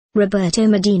Roberto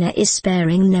Medina is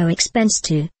sparing no expense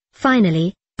to,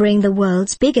 finally, bring the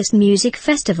world's biggest music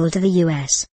festival to the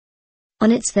US.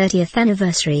 On its 30th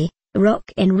anniversary, Rock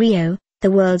in Rio, the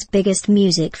world's biggest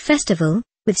music festival,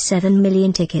 with 7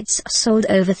 million tickets sold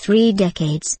over 3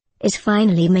 decades, is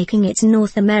finally making its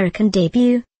North American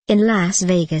debut, in Las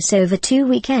Vegas over 2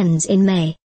 weekends in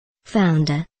May.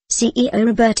 Founder, CEO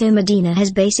Roberto Medina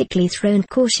has basically thrown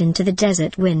caution to the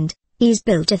desert wind. He's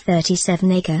built a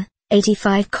 37-acre,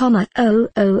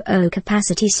 85,000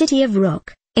 capacity city of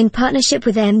rock, in partnership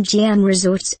with MGM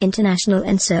Resorts International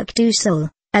and Cirque du Soleil,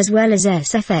 as well as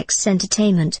SFX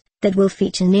Entertainment, that will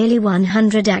feature nearly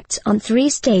 100 acts on 3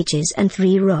 stages and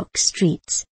 3 rock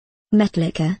streets.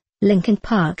 Metallica, Linkin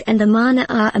Park and Amana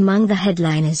are among the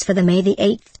headliners for the May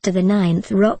 8th to the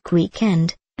 9th Rock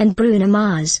Weekend, and Bruno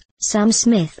Mars, Sam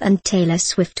Smith and Taylor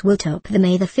Swift will top the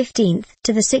May 15th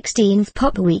to the 16th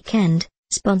Pop Weekend.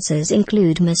 Sponsors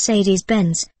include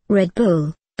Mercedes-Benz, Red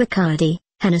Bull, Bacardi,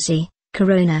 Hennessy,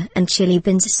 Corona and Chili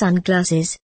Beans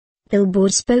sunglasses.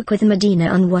 Billboard spoke with Medina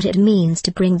on what it means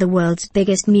to bring the world's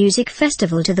biggest music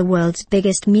festival to the world's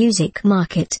biggest music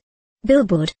market.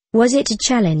 Billboard, was it a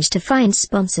challenge to find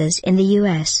sponsors in the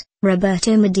US?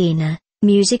 Roberto Medina,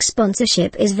 music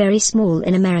sponsorship is very small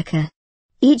in America.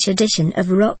 Each edition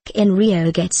of Rock in Rio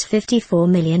gets $54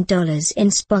 million in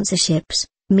sponsorships,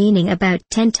 meaning about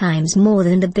 10 times more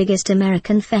than the biggest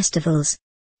American festivals.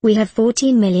 We have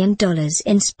 $14 million in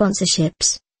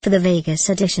sponsorships for the Vegas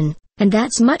edition, and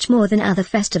that's much more than other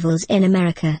festivals in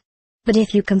America. But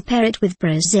if you compare it with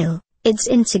Brazil, it's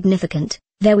insignificant.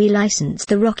 There we licensed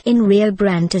the Rock in Rio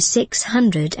brand to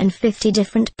 650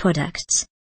 different products.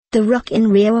 The Rock in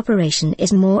Rio operation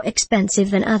is more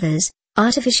expensive than others: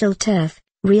 artificial turf,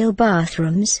 real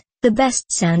bathrooms, the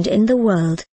best sound in the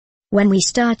world. When we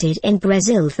started in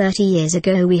Brazil 30 years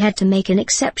ago, we had to make an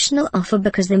exceptional offer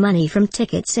because the money from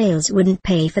ticket sales wouldn't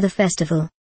pay for the festival.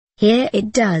 Here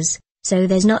it does, so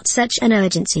there's not such an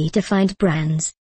urgency to find brands.